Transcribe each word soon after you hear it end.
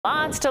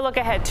Lots to look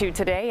ahead to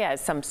today as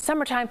some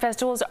summertime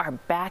festivals are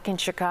back in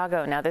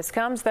Chicago. Now this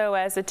comes though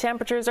as the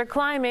temperatures are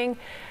climbing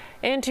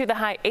into the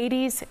high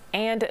 80s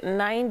and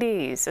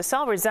 90s.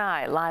 Asal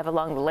Rizai live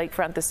along the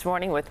lakefront this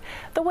morning with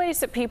the ways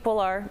that people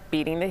are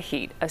beating the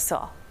heat.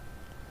 Asal.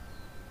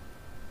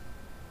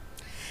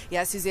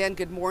 Yeah, Suzanne,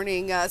 good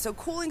morning. So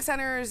cooling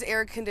centers,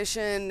 air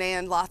condition,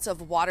 and lots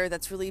of water.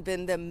 That's really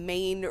been the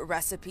main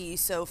recipe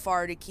so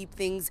far to keep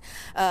things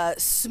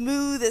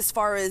smooth as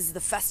far as the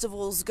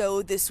festivals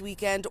go this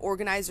weekend.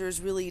 Organizers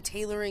really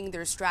tailoring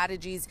their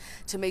strategies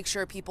to make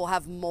sure people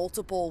have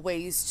multiple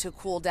ways to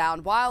cool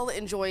down while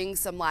enjoying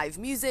some live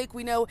music.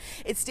 We know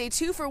it's day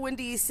 2 for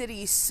Windy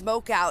City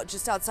Smokeout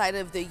just outside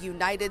of the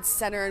United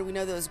Center, and we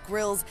know those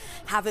grills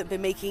haven't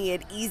been making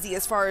it easy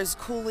as far as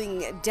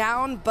cooling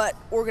down, but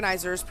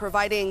organizers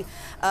providing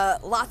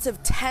lots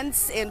of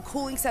tents and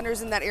cooling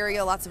centers in that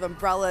area, lots of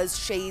umbrellas,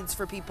 shades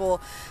for people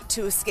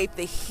to escape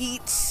the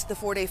heat. The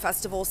 4-day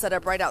festival set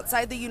up right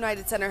outside the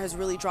United Center has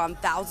really drawn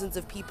thousands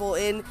of people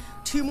in.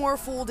 2 more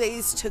full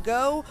days to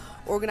go.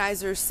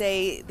 Organizers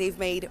say they've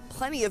made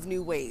plenty of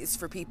new ways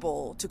for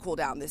people to cool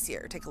down this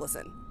year. Take a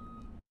listen.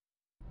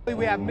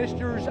 We have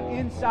misters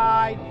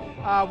inside.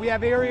 We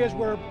have areas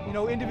where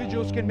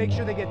individuals can make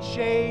sure they get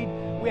shade.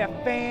 We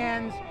have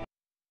fans.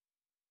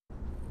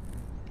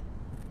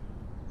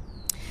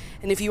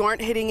 And if you aren't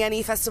hitting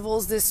any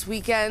festivals this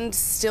weekend,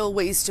 still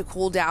ways to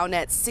cool down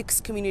at 6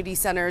 community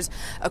centers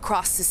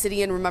across the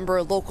city. And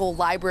remember, local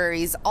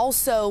libraries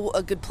also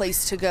a good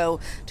place to go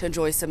to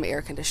enjoy some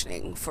air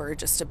conditioning for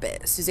just a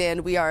bit.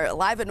 Suzanne, we are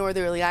live at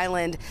Northerly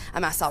Island.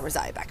 I'm Asal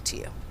Rizai. Back to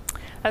you.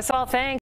 Asal, thanks.